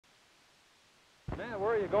Nat,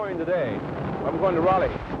 where are you going today? I'm going to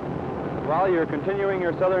Raleigh. Raleigh, you're continuing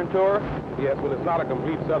your southern tour? Yes, well, it's not a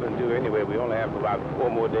complete southern tour anyway. We only have about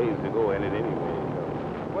 4 more days to go in it anyway.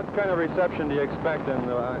 What kind of reception do you expect in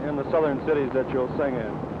the southern cities that you'll sing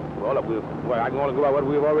in? Well, I can only go by what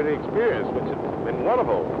we've already experienced, which has been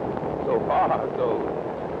wonderful so far. So,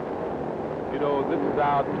 you know, this is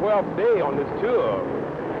our 12th day on this tour.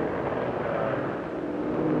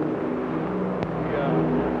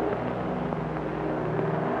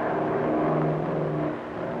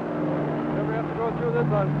 Never have to go through this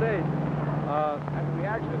on stage. The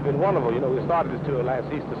reaction has been wonderful. You know, we started this tour last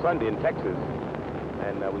Easter Sunday in Texas,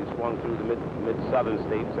 and we swung through the mid-southern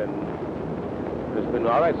states, and it's been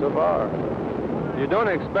all right so far. You don't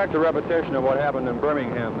expect a repetition of what happened in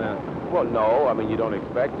Birmingham, then? Well, no. I mean, you don't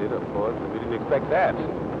expect it, of course. We didn't expect that.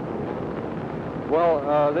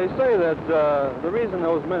 Well, they say that the reason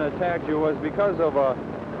those men attacked you was because of a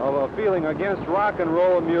feeling against rock and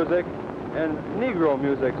roll music and Negro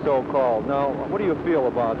music, so-called. Now, what do you feel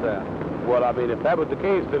about that? Well, I mean, if that was the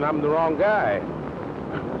case, then I'm the wrong guy.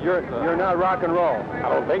 You're not rock and roll. I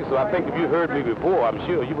don't think so. I think if you heard me before, I'm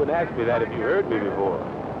sure you wouldn't ask me that if you heard me before.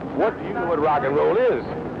 What do you know what rock and roll is?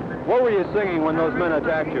 What were you singing when those men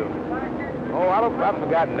attacked you? Oh, I've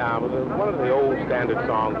forgotten now. It was one of the old standard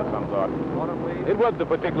songs of some sort. It wasn't the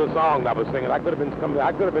particular song I was singing. I could have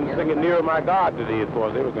been singing "Nearer My God" today, as far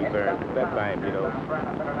as they were concerned at that time, you know.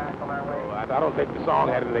 So I don't think the song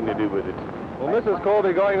had anything to do with it. Will Mrs. Cole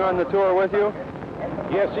be going on the tour with you?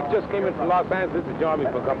 Yes, she just came in from Los Angeles to join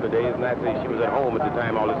me for a couple of days, and actually she was at home at the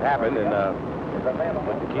time all this happened, and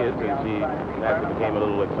with the kids, and she naturally became a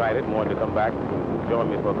little excited and wanted to come back and join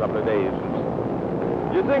me for a couple of days.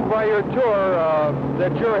 Do you think by your tour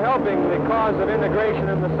that you're helping the cause of integration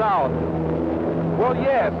in the South? Well,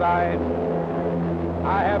 yes, I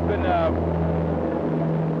have been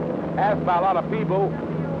asked by a lot of people,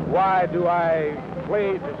 why do I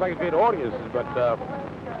play to segregated audiences, but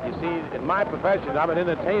you see, in my profession, I'm an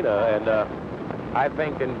entertainer, and I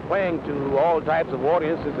think in playing to all types of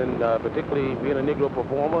audiences, and particularly being a Negro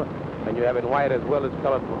performer, and you're having white as well as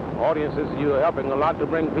colored audiences, you're helping a lot to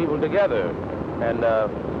bring people together. And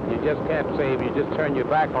you just can't say if you just turn your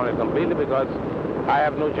back on it completely, because I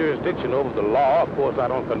have no jurisdiction over the law. Of course, I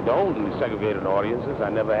don't condone the segregated audiences. I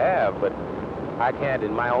never have, but I can't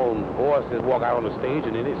in my own voice just walk out on the stage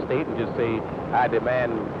in any state and just say, I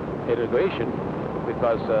demand integration,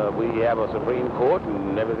 because we have a Supreme Court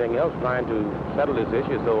and everything else trying to settle this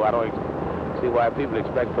issue. So I don't see why people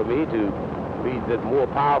expect for me to be more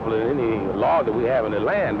powerful than any law that we have in the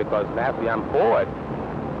land, because naturally I'm for it.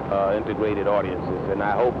 Integrated audiences, and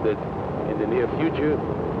I hope that in the near future,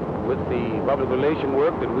 with the public relation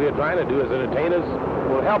work that we are trying to do as entertainers,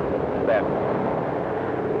 will help that.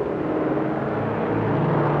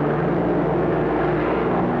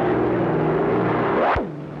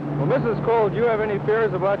 Well, Mrs. Cole, do you have any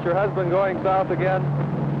fears about your husband going south again?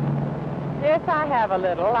 Yes, I have a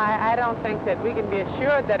little. I don't think that we can be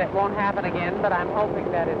assured that it won't happen again, but I'm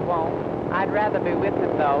hoping that it won't. I'd rather be with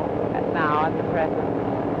him, though, now at the present.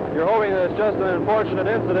 You're hoping that it's just an unfortunate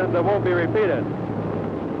incident that won't be repeated?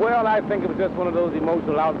 Well, I think it was just one of those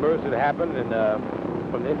emotional outbursts that happened, and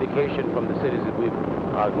from the indication from the cities that we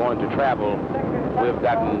are going to travel, we've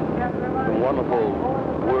gotten some wonderful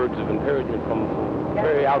words of encouragement from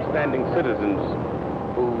very outstanding citizens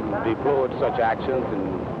who deplored such actions, and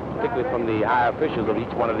particularly from the high officials of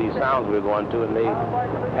each one of these towns we're going to, and they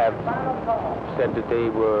have said that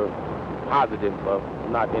they were positive of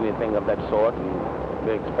not anything of that sort, and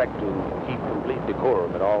they expect to keep complete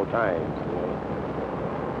decorum at all times. You know?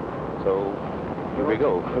 So, here we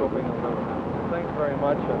go. Thanks very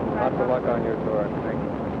much, and lots of luck on your tour. Thank you.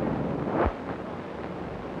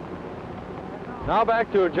 Now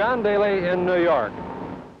back to John Daly in New York.